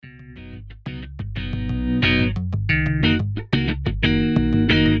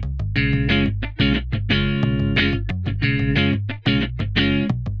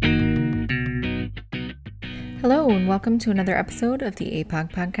welcome to another episode of the APOG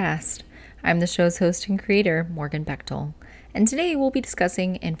Podcast. I'm the show's host and creator, Morgan Bechtel, and today we'll be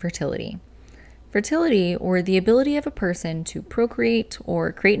discussing infertility. Fertility, or the ability of a person to procreate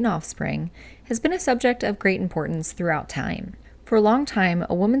or create an offspring, has been a subject of great importance throughout time. For a long time,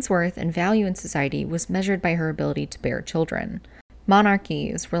 a woman's worth and value in society was measured by her ability to bear children.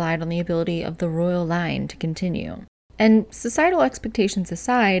 Monarchies relied on the ability of the royal line to continue. And societal expectations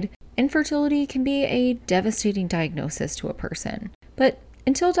aside, infertility can be a devastating diagnosis to a person. But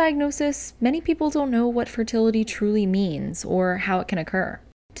until diagnosis, many people don't know what fertility truly means or how it can occur.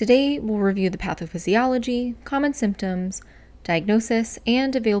 Today, we'll review the pathophysiology, common symptoms, diagnosis,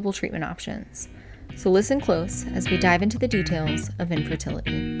 and available treatment options. So listen close as we dive into the details of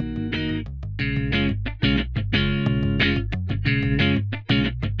infertility.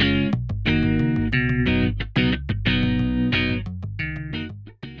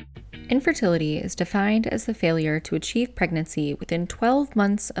 Infertility is defined as the failure to achieve pregnancy within 12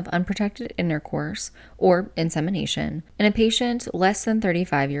 months of unprotected intercourse or insemination in a patient less than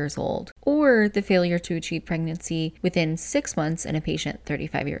 35 years old, or the failure to achieve pregnancy within 6 months in a patient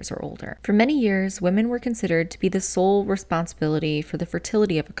 35 years or older. For many years, women were considered to be the sole responsibility for the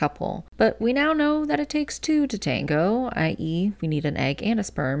fertility of a couple, but we now know that it takes two to tango, i.e., we need an egg and a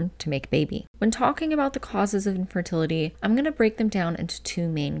sperm to make a baby. When talking about the causes of infertility, I'm going to break them down into two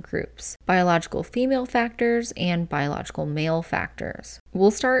main groups: biological female factors and biological male factors.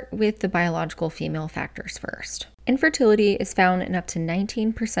 We'll start with the biological female factors first. Infertility is found in up to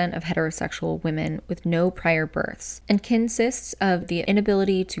 19% of heterosexual women with no prior births and consists of the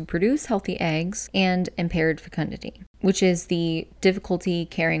inability to produce healthy eggs and impaired fecundity, which is the difficulty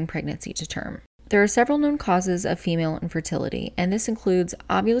carrying pregnancy to term. There are several known causes of female infertility, and this includes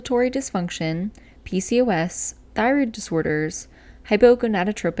ovulatory dysfunction, PCOS, thyroid disorders,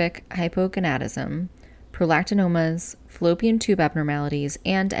 hypogonadotropic hypogonadism, prolactinomas, fallopian tube abnormalities,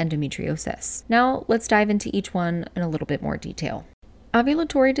 and endometriosis. Now, let's dive into each one in a little bit more detail.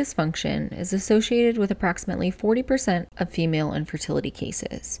 Ovulatory dysfunction is associated with approximately 40% of female infertility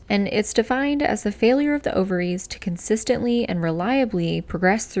cases, and it's defined as the failure of the ovaries to consistently and reliably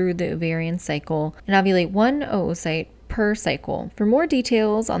progress through the ovarian cycle and ovulate one oocyte per cycle. For more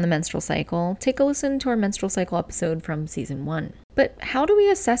details on the menstrual cycle, take a listen to our menstrual cycle episode from season 1. But how do we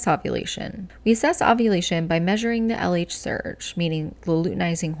assess ovulation? We assess ovulation by measuring the LH surge, meaning the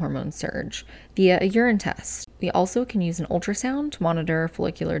luteinizing hormone surge, via a urine test. We also can use an ultrasound to monitor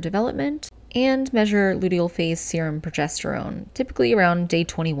follicular development and measure luteal phase serum progesterone, typically around day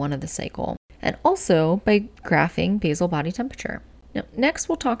 21 of the cycle, and also by graphing basal body temperature. Now, next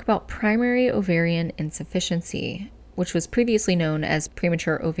we'll talk about primary ovarian insufficiency, which was previously known as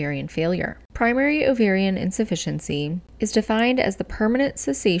premature ovarian failure. Primary ovarian insufficiency is defined as the permanent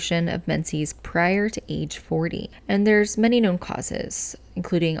cessation of menses prior to age 40. And there's many known causes,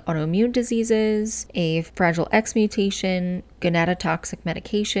 including autoimmune diseases, a Fragile X mutation, gonadotoxic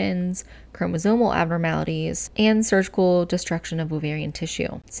medications, chromosomal abnormalities, and surgical destruction of ovarian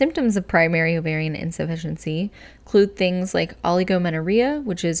tissue. Symptoms of primary ovarian insufficiency include things like oligomenorrhea,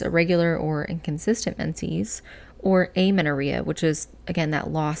 which is irregular or inconsistent menses, or amenorrhea, which is, again, that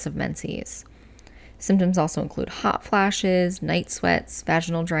loss of menses. Symptoms also include hot flashes, night sweats,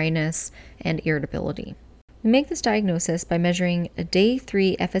 vaginal dryness, and irritability. We make this diagnosis by measuring a day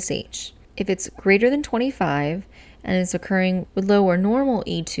 3 FSH. If it's greater than 25 and is occurring with low or normal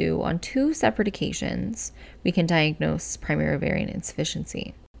E2 on 2 separate occasions, we can diagnose primary ovarian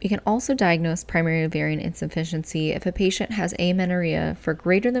insufficiency. We can also diagnose primary ovarian insufficiency if a patient has amenorrhea for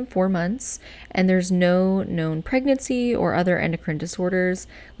greater than 4 months and there's no known pregnancy or other endocrine disorders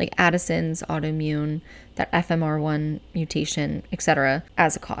like Addison's, autoimmune, that FMR1 mutation, etc.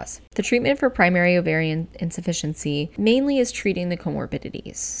 as a cause. The treatment for primary ovarian insufficiency mainly is treating the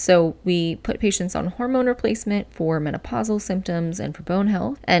comorbidities. So we put patients on hormone replacement for menopausal symptoms and for bone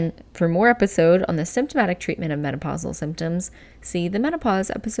health. And for more episode on the symptomatic treatment of menopausal symptoms, see the menopause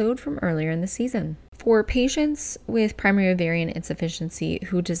episode from earlier in the season. For patients with primary ovarian insufficiency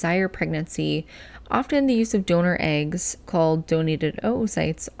who desire pregnancy, often the use of donor eggs, called donated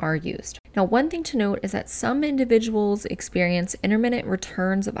oocytes, are used. Now, one thing to note is that some individuals experience intermittent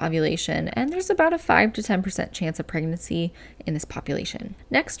returns of ovulation, and there's about a 5 to 10% chance of pregnancy in this population.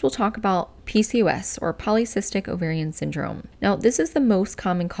 Next, we'll talk about PCOS, or polycystic ovarian syndrome. Now, this is the most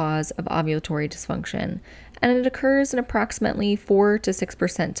common cause of ovulatory dysfunction, and it occurs in approximately 4 to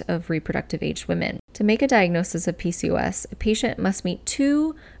 6% of reproductive age women. To make a diagnosis of PCOS, a patient must meet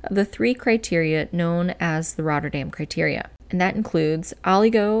 2 of the 3 criteria known as the Rotterdam criteria. and that includes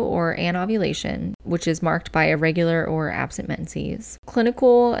oligo or anovulation, which is marked by irregular or absent menses,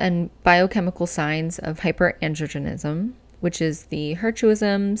 clinical and biochemical signs of hyperandrogenism, which is the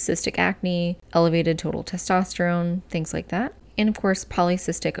hirsutism, cystic acne, elevated total testosterone, things like that, and of course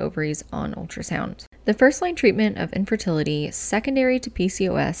polycystic ovaries on ultrasound. The first-line treatment of infertility secondary to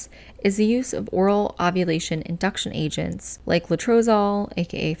PCOS is the use of oral ovulation induction agents like letrozole,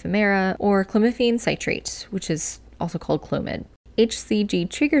 aka Femara, or clomiphene citrate, which is also called Clomid. HCG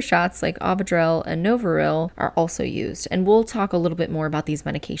trigger shots like Ovidrel and Novaril are also used, and we'll talk a little bit more about these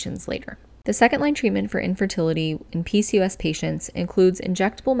medications later. The second-line treatment for infertility in PCOS patients includes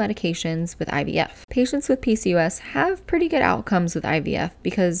injectable medications with IVF. Patients with PCOS have pretty good outcomes with IVF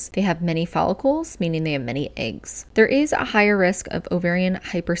because they have many follicles, meaning they have many eggs. There is a higher risk of ovarian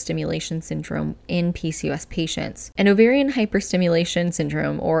hyperstimulation syndrome in PCOS patients. And ovarian hyperstimulation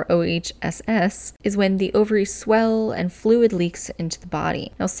syndrome, or OHSS, is when the ovaries swell and fluid leaks into the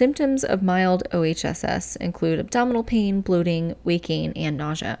body. Now, symptoms of mild OHSS include abdominal pain, bloating, weight gain, and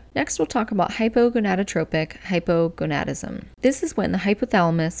nausea. Next, we'll talk about hypogonadotropic hypogonadism. This is when the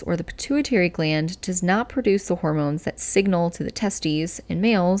hypothalamus or the pituitary gland does not produce the hormones that signal to the testes in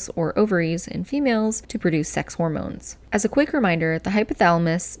males or ovaries in females to produce sex hormones. As a quick reminder, the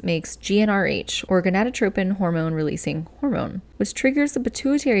hypothalamus makes GnRH, or gonadotropin hormone releasing hormone, which triggers the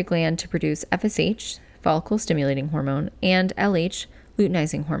pituitary gland to produce FSH, follicle stimulating hormone, and LH,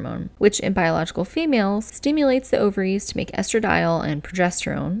 luteinizing hormone, which in biological females stimulates the ovaries to make estradiol and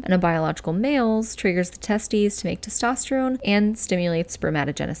progesterone, and in biological males triggers the testes to make testosterone and stimulates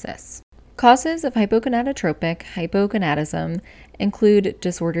spermatogenesis. Causes of hypogonadotropic hypogonadism include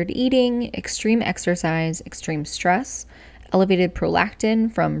disordered eating, extreme exercise, extreme stress, elevated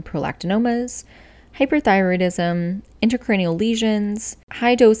prolactin from prolactinomas, hyperthyroidism, intracranial lesions,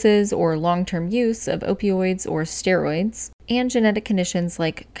 high doses or long-term use of opioids or steroids, and genetic conditions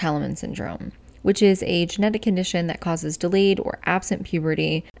like Kallmann syndrome, which is a genetic condition that causes delayed or absent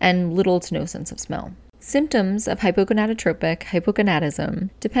puberty and little to no sense of smell. Symptoms of hypogonadotropic hypogonadism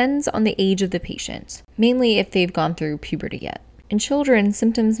depends on the age of the patient, mainly if they've gone through puberty yet. In children,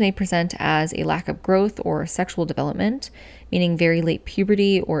 symptoms may present as a lack of growth or sexual development, meaning very late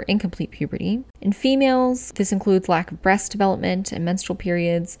puberty or incomplete puberty. In females, this includes lack of breast development and menstrual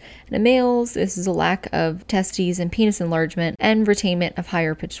periods. And in males, this is a lack of testes and penis enlargement and retainment of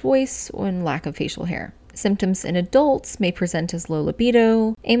higher pitched voice and lack of facial hair. Symptoms in adults may present as low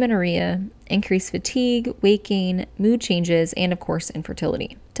libido, amenorrhea, increased fatigue, weight gain, mood changes, and of course,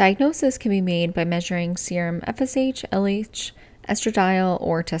 infertility. Diagnosis can be made by measuring serum FSH, LH, estradiol,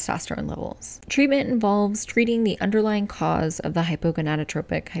 or testosterone levels. Treatment involves treating the underlying cause of the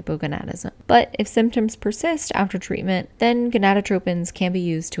hypogonadotropic hypogonadism. But if symptoms persist after treatment, then gonadotropins can be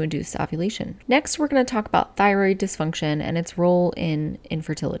used to induce ovulation. Next, we're going to talk about thyroid dysfunction and its role in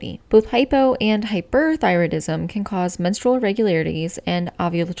infertility. Both hypo and hyperthyroidism can cause menstrual irregularities and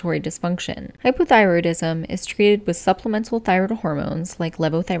ovulatory dysfunction. Hypothyroidism is treated with supplemental thyroid hormones like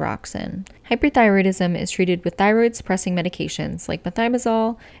levothyroxine. Hyperthyroidism is treated with thyroid-suppressing medications like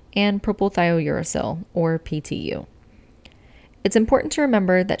methimazole and propylthiouracil, or PTU. It's important to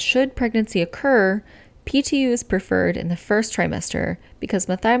remember that should pregnancy occur, PTU is preferred in the first trimester because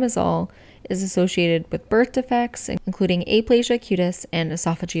methimazole is associated with birth defects, including aplasia cutis and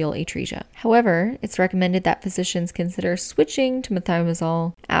esophageal atresia. However, it's recommended that physicians consider switching to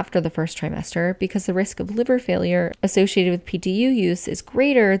methimazole after the first trimester because the risk of liver failure associated with PTU use is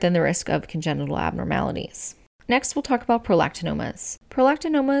greater than the risk of congenital abnormalities. Next, we'll talk about prolactinomas.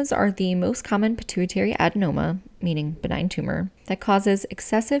 Prolactinomas are the most common pituitary adenoma, meaning benign tumor, that causes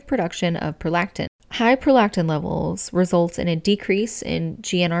excessive production of prolactin. High prolactin levels results in a decrease in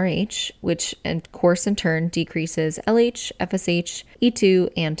GnRH, which of course in turn decreases LH, FSH, E2,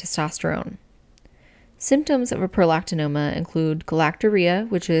 and testosterone. Symptoms of a prolactinoma include galactorrhea,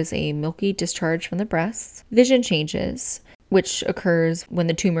 which is a milky discharge from the breasts, vision changes, which occurs when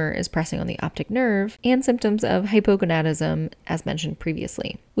the tumor is pressing on the optic nerve, and symptoms of hypogonadism, as mentioned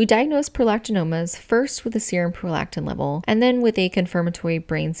previously. We diagnose prolactinomas first with a serum prolactin level, and then with a confirmatory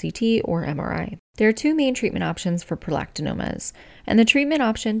brain CT or MRI. There are two main treatment options for prolactinomas, and the treatment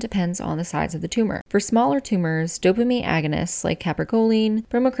option depends on the size of the tumor. For smaller tumors, dopamine agonists like cabergoline,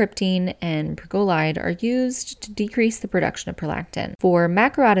 bromocriptine, and pergolide are used to decrease the production of prolactin. For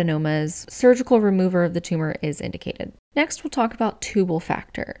macroadenomas, surgical removal of the tumor is indicated. Next, we'll talk about tubal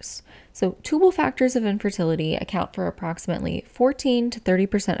factors. So tubal factors of infertility account for approximately 14 to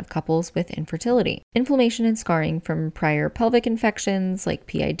 30% of couples with infertility. Inflammation and scarring from prior pelvic infections like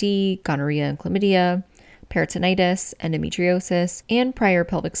PID, gonorrhea and chlamydia, peritonitis, endometriosis, and prior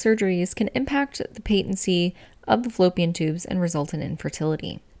pelvic surgeries can impact the patency of the fallopian tubes and result in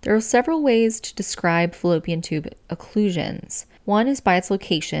infertility. There are several ways to describe fallopian tube occlusions. One is by its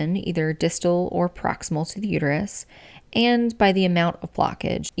location, either distal or proximal to the uterus, and by the amount of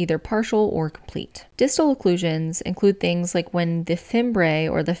blockage, either partial or complete. Distal occlusions include things like when the fimbriae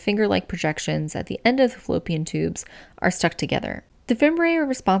or the finger-like projections at the end of the fallopian tubes are stuck together. The fimbriae are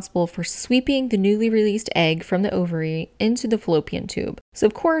responsible for sweeping the newly released egg from the ovary into the fallopian tube. So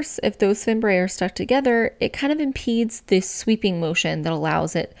of course, if those fimbriae are stuck together, it kind of impedes this sweeping motion that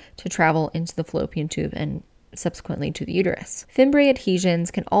allows it to travel into the fallopian tube and subsequently to the uterus. Fimbriae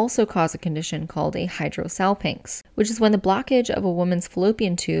adhesions can also cause a condition called a hydrosalpinx, which is when the blockage of a woman's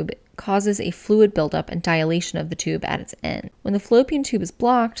fallopian tube causes a fluid buildup and dilation of the tube at its end. When the fallopian tube is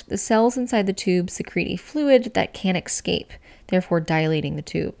blocked, the cells inside the tube secrete a fluid that can't escape, therefore dilating the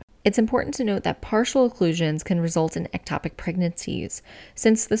tube. It's important to note that partial occlusions can result in ectopic pregnancies,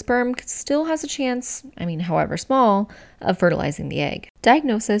 since the sperm still has a chance, however small, of fertilizing the egg.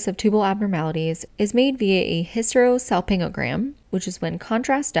 Diagnosis of tubal abnormalities is made via a hysterosalpingogram, which is when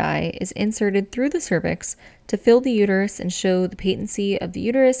contrast dye is inserted through the cervix to fill the uterus and show the patency of the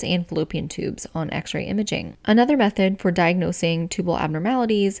uterus and fallopian tubes on X-ray imaging. Another method for diagnosing tubal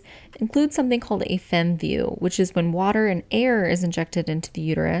abnormalities includes something called a FemView, which is when water and air is injected into the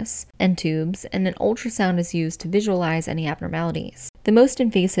uterus and tubes, and an ultrasound is used to visualize any abnormalities. The most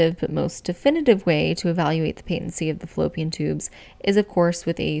invasive but most definitive way to evaluate the patency of the fallopian tubes is, of course,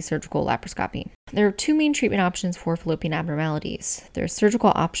 with a surgical laparoscopy. There are two main treatment options for fallopian abnormalities. There's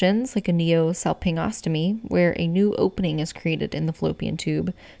surgical options like a neosalpingostomy, where a new opening is created in the fallopian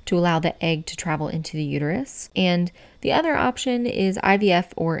tube to allow the egg to travel into the uterus. And the other option is IVF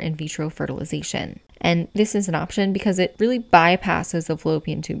or in vitro fertilization. And this is an option because it really bypasses the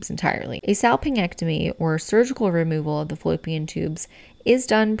fallopian tubes entirely. A salpingectomy, or surgical removal of the fallopian tubes, is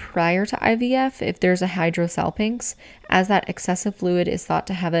done prior to IVF if there's a hydrosalpinx, as that excessive fluid is thought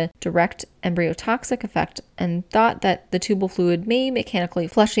to have a direct embryotoxic effect and thought that the tubal fluid may mechanically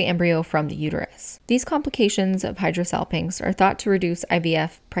flush the embryo from the uterus. These complications of hydrosalpinx are thought to reduce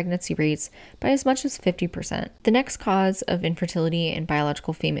IVF pregnancy rates by as much as 50%. The next cause of infertility in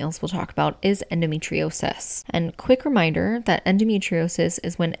biological females we'll talk about is endometriosis. And quick reminder that endometriosis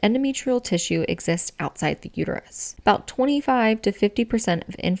is when endometrial tissue exists outside the uterus. About 25 to 50%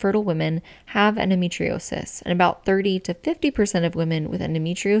 of infertile women have endometriosis, and about 30 to 50% of women with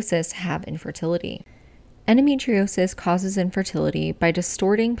endometriosis have infertility. Endometriosis causes infertility by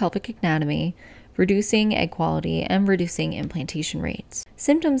distorting pelvic anatomy, reducing egg quality, and reducing implantation rates.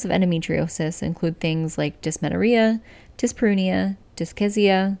 Symptoms of endometriosis include things like dysmenorrhea, dyspareunia,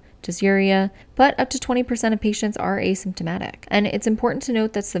 dyschezia, dysuria, but up to 20% of patients are asymptomatic. And it's important to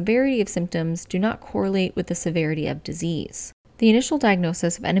note that severity of symptoms do not correlate with the severity of disease. The initial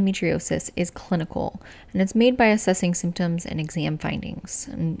diagnosis of endometriosis is clinical, and it's made by assessing symptoms and exam findings.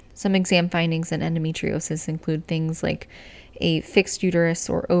 And some exam findings in endometriosis include things like a fixed uterus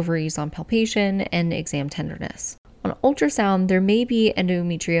or ovaries on palpation and exam tenderness. On ultrasound, there may be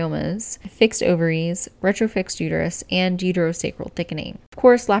endometriomas, fixed ovaries, retrofixed uterus, and uterosacral thickening. Of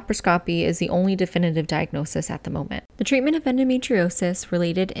course, laparoscopy is the only definitive diagnosis at the moment. The treatment of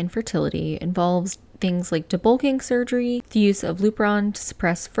endometriosis-related infertility involves things like debulking surgery, the use of Lupron to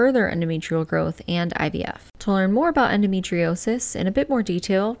suppress further endometrial growth, and IVF. To learn more about endometriosis in a bit more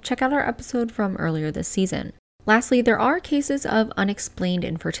detail, check out our episode from earlier this season. Lastly, there are cases of unexplained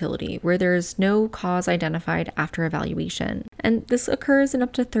infertility where there's no cause identified after evaluation, and this occurs in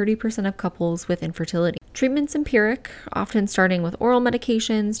up to 30% of couples with infertility. Treatment's empiric, often starting with oral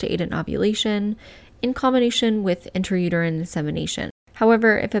medications to aid in ovulation, in combination with intrauterine insemination.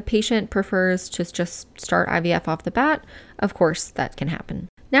 However, if a patient prefers to just start IVF off the bat, of course that can happen.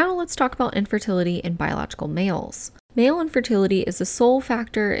 Now let's talk about infertility in biological males. Male infertility is the sole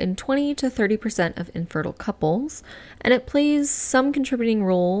factor in 20 to 30% of infertile couples, and it plays some contributing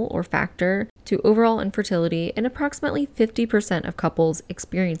role or factor to overall infertility in approximately 50% of couples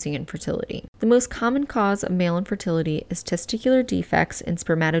experiencing infertility. The most common cause of male infertility is testicular defects in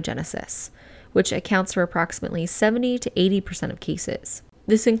spermatogenesis, which accounts for approximately 70 to 80% of cases.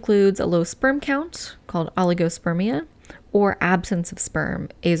 This includes a low sperm count, called oligospermia, or absence of sperm,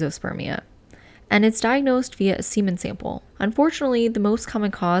 azoospermia, and it's diagnosed via a semen sample. Unfortunately, the most common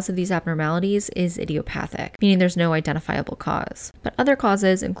cause of these abnormalities is idiopathic, meaning there's no identifiable cause. But other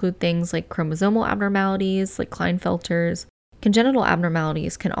causes include things like chromosomal abnormalities, like Klinefelters. Congenital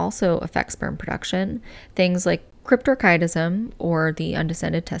abnormalities can also affect sperm production, things like cryptorchidism, or the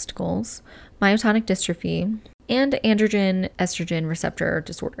undescended testicles, myotonic dystrophy, and androgen-estrogen receptor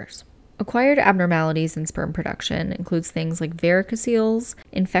disorders. Acquired abnormalities in sperm production includes things like varicoceles,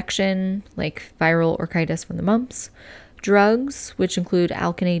 infection like viral orchitis from the mumps, drugs, which include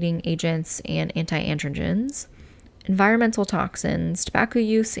alkylating agents and anti-androgens, environmental toxins, tobacco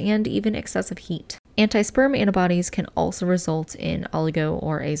use, and even excessive heat. Anti-sperm antibodies can also result in oligo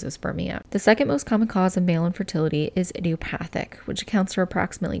or azoospermia. The second most common cause of male infertility is idiopathic, which accounts for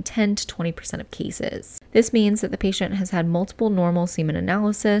approximately 10 to 20% of cases. This means that the patient has had multiple normal semen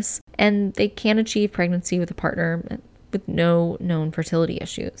analysis, and they can achieve pregnancy with a partner with no known fertility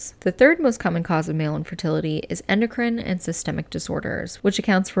issues. The third most common cause of male infertility is endocrine and systemic disorders, which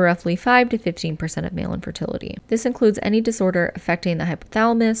accounts for roughly 5 to 15% of male infertility. This includes any disorder affecting the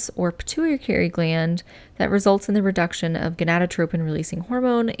hypothalamus or pituitary gland that results in the reduction of gonadotropin-releasing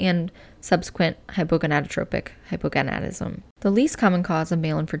hormone and subsequent hypogonadotropic hypogonadism. The least common cause of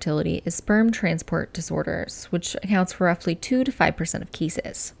male infertility is sperm transport disorders, which accounts for roughly 2 to 5% of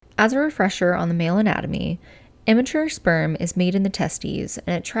cases. As a refresher on the male anatomy, immature sperm is made in the testes,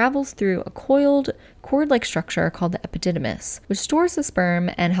 and it travels through a coiled, cord-like structure called the epididymis, which stores the sperm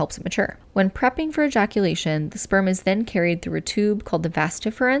and helps it mature. When prepping for ejaculation, the sperm is then carried through a tube called the vas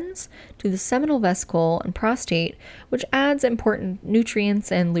deferens to the seminal vesicle and prostate, which adds important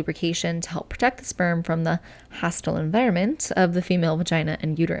nutrients and lubrication to help protect the sperm from the hostile environment of the female vagina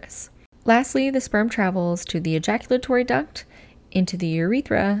and uterus. Lastly, the sperm travels to the ejaculatory duct, into the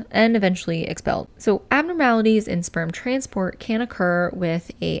urethra, and eventually expelled. So abnormalities in sperm transport can occur with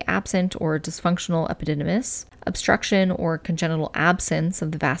a absent or dysfunctional epididymis, obstruction or congenital absence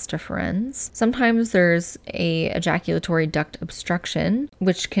of the vas deferens. Sometimes there's a ejaculatory duct obstruction,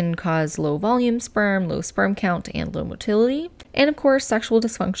 which can cause low volume sperm, low sperm count, and low motility. And of course, sexual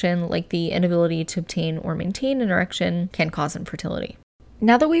dysfunction, like the inability to obtain or maintain an erection, can cause infertility.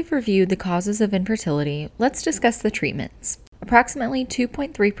 Now that we've reviewed the causes of infertility, let's discuss the treatments. Approximately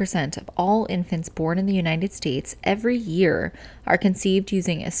 2.3% of all infants born in the United States every year are conceived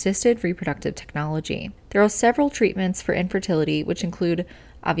using assisted reproductive technology. There are several treatments for infertility, which include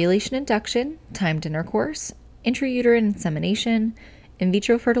ovulation induction, timed intercourse, intrauterine insemination, in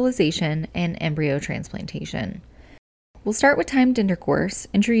vitro fertilization, and embryo transplantation. We'll start with timed intercourse,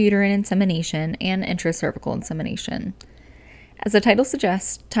 intrauterine insemination, and intracervical insemination. As the title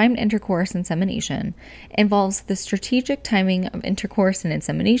suggests, timed intercourse insemination involves the strategic timing of intercourse and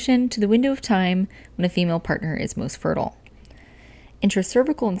insemination to the window of time when a female partner is most fertile.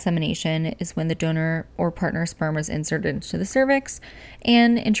 Intracervical insemination is when the donor or partner sperm is inserted into the cervix,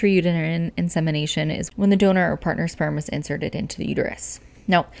 and intrauterine insemination is when the donor or partner sperm is inserted into the uterus.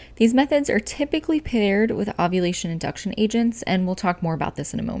 Now, these methods are typically paired with ovulation induction agents, and we'll talk more about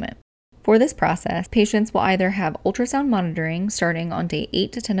this in a moment. For this process, patients will either have ultrasound monitoring starting on day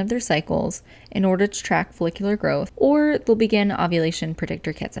 8 to 10 of their cycles in order to track follicular growth, or they'll begin ovulation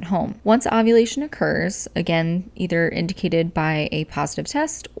predictor kits at home. Once ovulation occurs, again, either indicated by a positive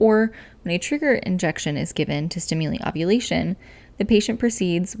test or when a trigger injection is given to stimulate ovulation, the patient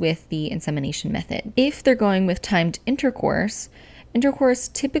proceeds with the insemination method. If they're going with timed intercourse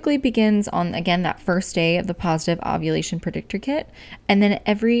typically begins on, again, that first day of the positive ovulation predictor kit, and then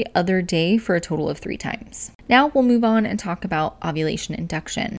every other day for a total of 3 times. Now we'll move on and talk about ovulation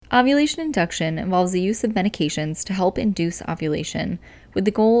induction. Ovulation induction involves the use of medications to help induce ovulation with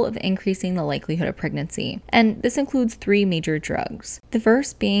the goal of increasing the likelihood of pregnancy. And this includes 3 major drugs. The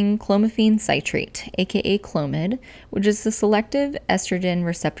first being clomiphene citrate, aka Clomid, which is the selective estrogen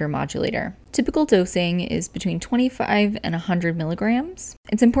receptor modulator. Typical dosing is between 25 and 100 milligrams.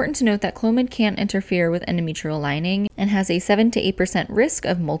 It's important to note that Clomid can't interfere with endometrial lining and has a 7 to 8% risk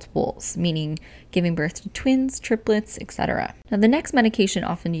of multiples, meaning giving birth to twins, triplets, etc. Now, the next medication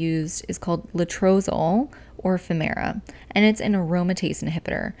often used is called letrozole or Femara, and it's an aromatase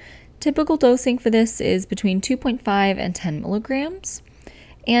inhibitor. Typical dosing for this is between 2.5 and 10 milligrams,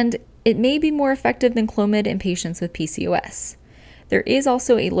 and it may be more effective than Clomid in patients with PCOS. There is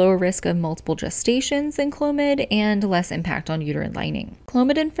also a lower risk of multiple gestations than Clomid and less impact on uterine lining.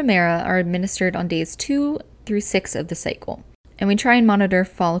 Clomid and Femara are administered on days 2 through 6 of the cycle, and we try and monitor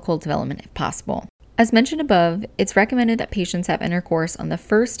follicle development if possible. As mentioned above, it's recommended that patients have intercourse on the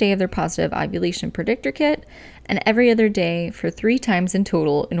first day of their positive ovulation predictor kit and every other day for 3 times in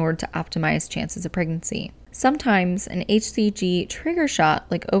total in order to optimize chances of pregnancy. Sometimes an HCG trigger shot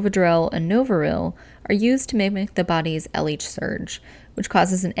like Ovidrel and Novaril are used to mimic the body's LH surge, which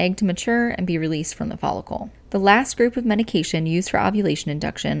causes an egg to mature and be released from the follicle. The last group of medication used for ovulation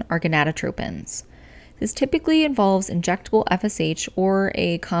induction are gonadotropins. This typically involves injectable FSH or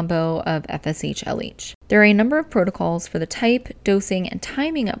a combo of FSH-LH. There are a number of protocols for the type, dosing, and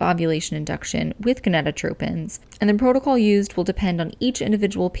timing of ovulation induction with gonadotropins, and the protocol used will depend on each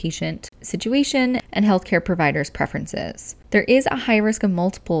individual patient situation and healthcare providers' preferences. There is a high risk of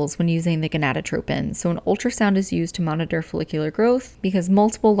multiples when using the gonadotropin, so an ultrasound is used to monitor follicular growth because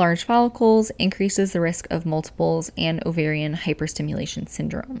multiple large follicles increases the risk of multiples and ovarian hyperstimulation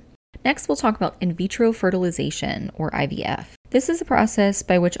syndrome. Next, we'll talk about in vitro fertilization, or IVF. This is a process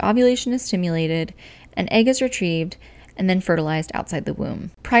by which ovulation is stimulated, an egg is retrieved, and then fertilized outside the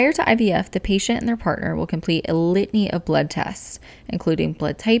womb. Prior to IVF, the patient and their partner will complete a litany of blood tests, including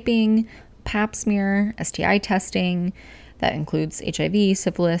blood typing, pap smear, STI testing, that includes HIV,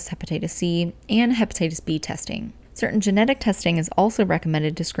 syphilis, hepatitis C, and hepatitis B testing. Certain genetic testing is also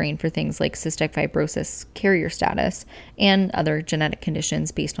recommended to screen for things like cystic fibrosis carrier status and other genetic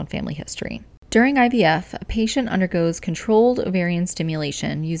conditions based on family history. During IVF, a patient undergoes controlled ovarian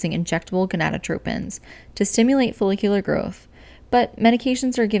stimulation using injectable gonadotropins to stimulate follicular growth, but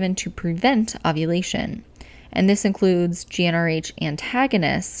medications are given to prevent ovulation, and this includes GnRH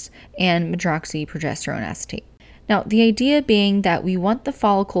antagonists and medroxyprogesterone acetate. Now, the idea being that we want the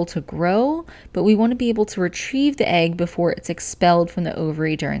follicle to grow, but we want to be able to retrieve the egg before it's expelled from the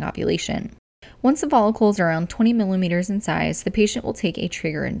ovary during ovulation. Once the follicle is around 20 millimeters in size, the patient will take a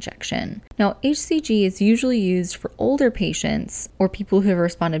trigger injection. Now, HCG is usually used for older patients or people who have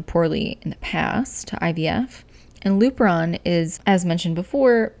responded poorly in the past to IVF, and Leuperon is, as mentioned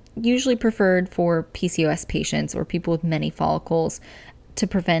before, usually preferred for PCOS patients or people with many follicles to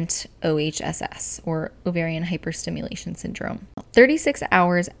prevent OHSS, or ovarian hyperstimulation syndrome. 36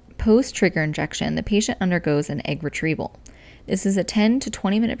 hours post-trigger injection, the patient undergoes an egg retrieval. This is a 10 to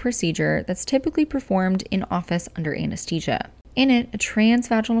 20 minute procedure that's typically performed in office under anesthesia. In it, a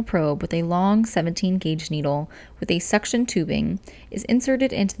transvaginal probe with a long 17-gauge needle with a suction tubing is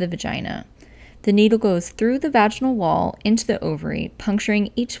inserted into the vagina. The needle goes through the vaginal wall into the ovary,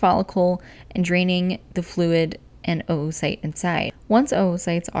 puncturing each follicle and draining the fluid and oocyte inside. Once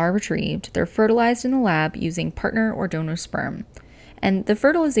oocytes are retrieved, they're fertilized in the lab using partner or donor sperm. And the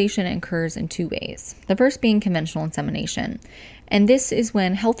fertilization occurs in two ways. The first being conventional insemination. And this is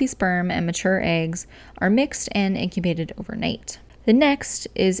when healthy sperm and mature eggs are mixed and incubated overnight. The next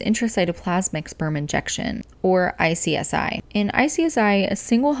is intracytoplasmic sperm injection, or ICSI. In ICSI, a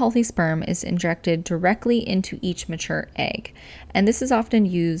single healthy sperm is injected directly into each mature egg. And this is often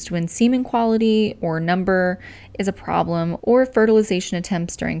used when semen quality or number is a problem or fertilization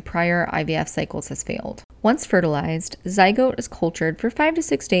attempts during prior IVF cycles has failed. Once fertilized, the zygote is cultured for 5 to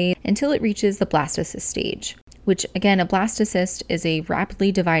 6 days until it reaches the blastocyst stage, which again, a blastocyst is a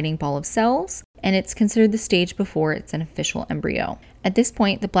rapidly dividing ball of cells, and it's considered the stage before it's an official embryo. At this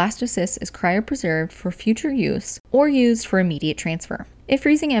point, the blastocyst is cryopreserved for future use or used for immediate transfer. If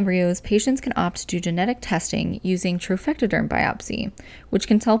freezing embryos, patients can opt to do genetic testing using trophectoderm biopsy, which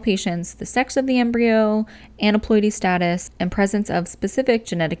can tell patients the sex of the embryo, aneuploidy status, and presence of specific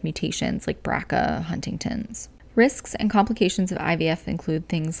genetic mutations like BRCA Huntington's. Risks and complications of IVF include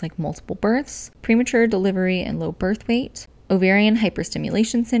things like multiple births, premature delivery and low birth weight, ovarian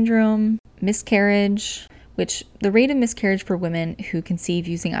hyperstimulation syndrome, miscarriage, which the rate of miscarriage for women who conceive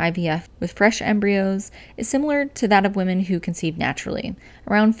using IVF with fresh embryos is similar to that of women who conceive naturally,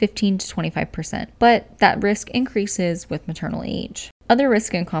 around 15 to 25%, but that risk increases with maternal age. Other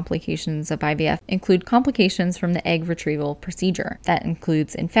risks and complications of IVF include complications from the egg retrieval procedure. That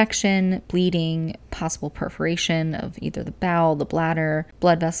includes infection, bleeding, possible perforation of either the bowel, the bladder,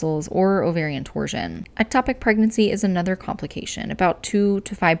 blood vessels, or ovarian torsion. Ectopic pregnancy is another complication. About 2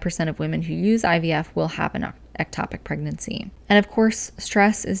 to 5% of women who use IVF will have an ectopic pregnancy. And of course,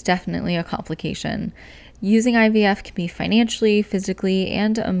 stress is definitely a complication. Using IVF can be financially, physically,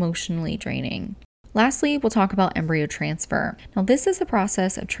 and emotionally draining. Lastly, we'll talk about embryo transfer. Now, this is the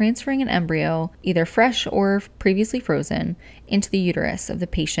process of transferring an embryo, either fresh or previously frozen, into the uterus of the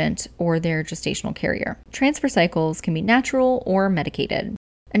patient or their gestational carrier. Transfer cycles can be natural or medicated.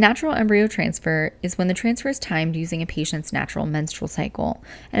 A natural embryo transfer is when the transfer is timed using a patient's natural menstrual cycle,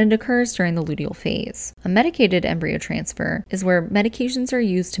 and it occurs during the luteal phase. A medicated embryo transfer is where medications are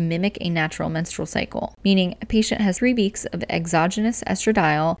used to mimic a natural menstrual cycle, meaning a patient has 3 weeks of exogenous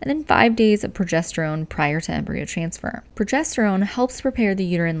estradiol and then 5 days of progesterone prior to embryo transfer. Progesterone helps prepare the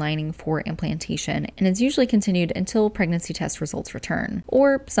uterine lining for implantation and is usually continued until pregnancy test results return,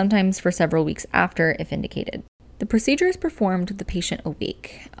 or sometimes for several weeks after if indicated. The procedure is performed with the patient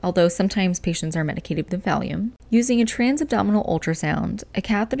awake, although sometimes patients are medicated with Valium. Using a transabdominal ultrasound, a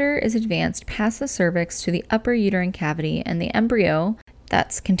catheter is advanced past the cervix to the upper uterine cavity, and the embryo,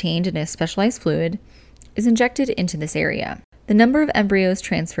 that's contained in a specialized fluid, is injected into this area. The number of embryos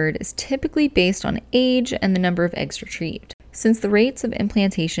transferred is typically based on age and the number of eggs retrieved. Since the rates of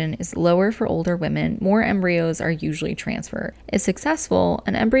implantation is lower for older women, more embryos are usually transferred. If successful,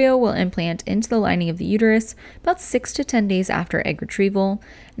 an embryo will implant into the lining of the uterus about 6 to 10 days after egg retrieval,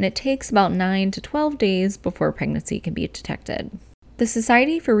 and it takes about 9 to 12 days before pregnancy can be detected. The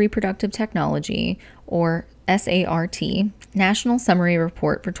Society for Reproductive Technology, or SART, National Summary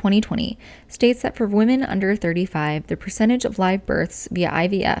Report for 2020 states that for women under 35, the percentage of live births via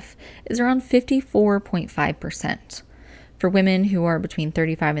IVF is around 54.5%. For women who are between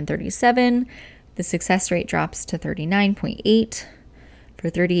 35 and 37, the success rate drops to 39.8%.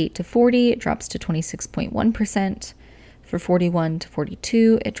 For 38 to 40, it drops to 26.1%. For 41 to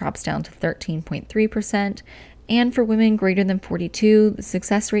 42, it drops down to 13.3%. And for women greater than 42, the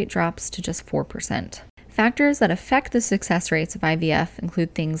success rate drops to just 4%. Factors that affect the success rates of IVF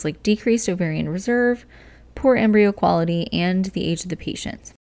include things like decreased ovarian reserve, poor embryo quality, and the age of the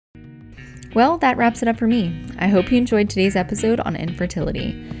patient. Well, that wraps it up for me. I hope you enjoyed today's episode on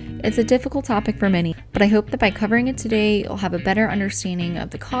infertility. It's a difficult topic for many, but I hope that by covering it today, you'll have a better understanding of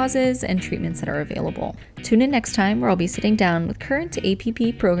the causes and treatments that are available. Tune in next time where I'll be sitting down with current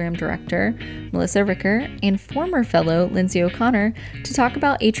APP Program Director Melissa Ricker and former fellow Lindsay O'Connor to talk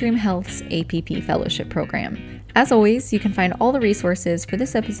about Atrium Health's APP Fellowship Program. As always, you can find all the resources for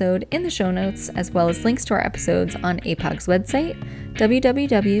this episode in the show notes, as well as links to our episodes on APOG's website,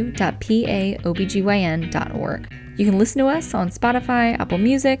 www.paobgyn.org. You can listen to us on Spotify, Apple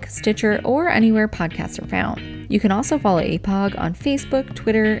Music, Stitcher, or anywhere podcasts are found. You can also follow APOG on Facebook,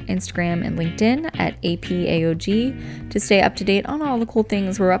 Twitter, Instagram, and LinkedIn at APAOG to stay up to date on all the cool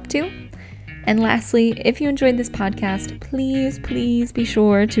things we're up to. And lastly, if you enjoyed this podcast, please be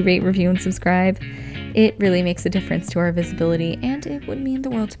sure to rate, review, and subscribe. It really makes a difference to our visibility, and it would mean the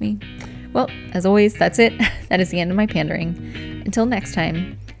world to me. Well, as always, that's it. That is the end of my pandering. Until next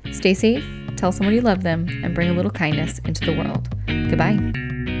time, stay safe, tell someone you love them, and bring a little kindness into the world. Goodbye.